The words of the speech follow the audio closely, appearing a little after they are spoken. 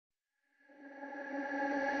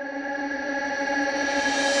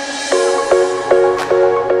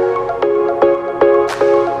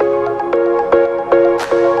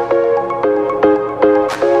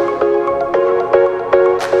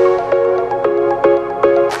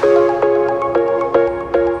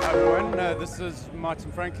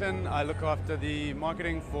Martin Franklin. I look after the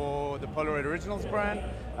marketing for the Polaroid Originals brand,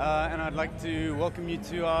 and I'd like to welcome you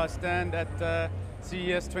to our stand at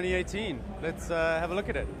CES 2018. Let's have a look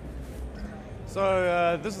at it.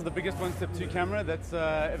 So this is the biggest 1-step 2 camera that's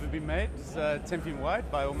ever been made. It's 10 feet wide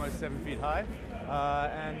by almost 7 feet high,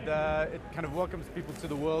 and it kind of welcomes people to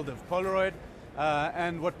the world of Polaroid.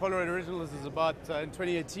 And what Polaroid Originals is about in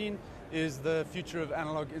 2018 is the future of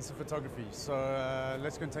analog instant photography. So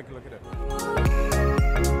let's go and take a look at it.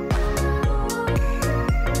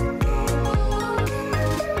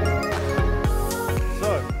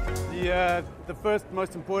 So the first,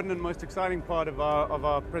 most important and most exciting part of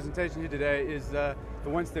our presentation here today is the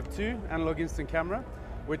 1-step 2 analog instant camera,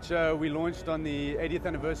 which we launched on the 80th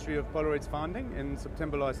anniversary of Polaroid's founding in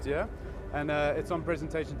September last year. And it's on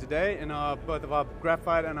presentation today in both of our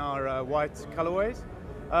graphite and our white colorways.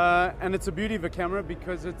 And it's a beauty of a camera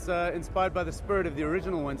because it's inspired by the spirit of the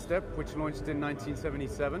original 1-step, which launched in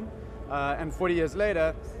 1977. And 40 years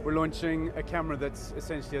later, we're launching a camera that's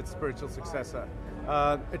essentially its spiritual successor.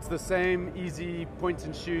 It's the same easy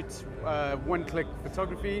point-and-shoot, one-click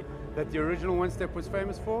photography that the original 1-step was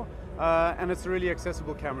famous for. And it's a really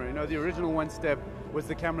accessible camera. You know, the original 1-step was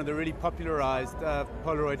the camera that really popularized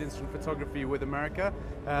Polaroid instant photography with America,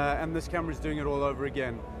 and this camera is doing it all over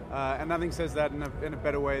again. And nothing says that in a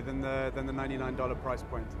better way than the $99 price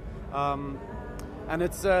point. And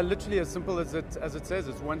it's literally as simple as it says.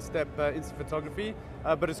 It's 1-step instant photography,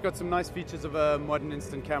 but it's got some nice features of a modern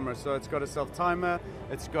instant camera. So it's got a self-timer,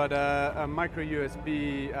 it's got a micro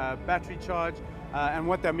USB battery charge, and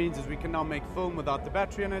what that means is we can now make film without the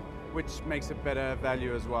battery in it, which makes it better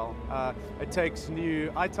value as well. It takes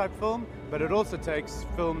new I-type film, but it also takes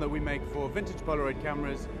film that we make for vintage Polaroid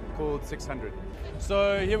cameras called 600.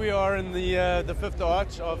 So here we are in the fifth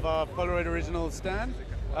arch of our Polaroid Original stand,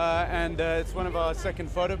 and it's one of our second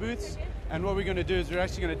photo booths. And what we're going to do is we're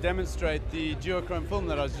actually going to demonstrate the duochrome film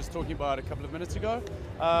that I was just talking about a couple of minutes ago,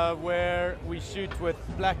 where we shoot with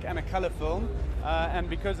black and a color film. And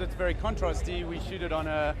because it's very contrasty, we shoot it on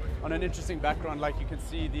an interesting background, like you can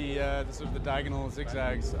see the sort of the diagonal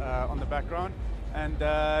zigzags on the background. And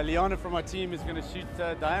Liana from our team is going to shoot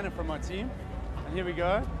Diana from our team. And here we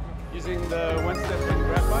go, using the 1-step in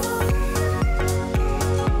graphite.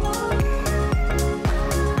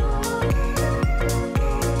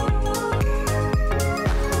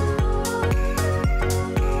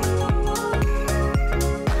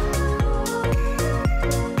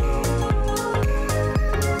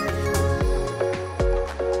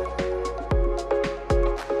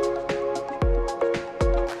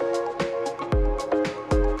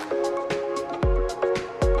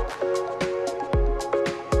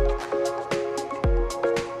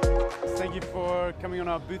 Coming on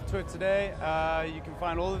our booth tour today. You can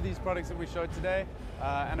find all of these products that we showed today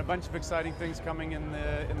and a bunch of exciting things coming in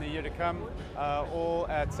the year to come, all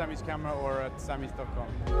at Samy's Camera or at samys.com.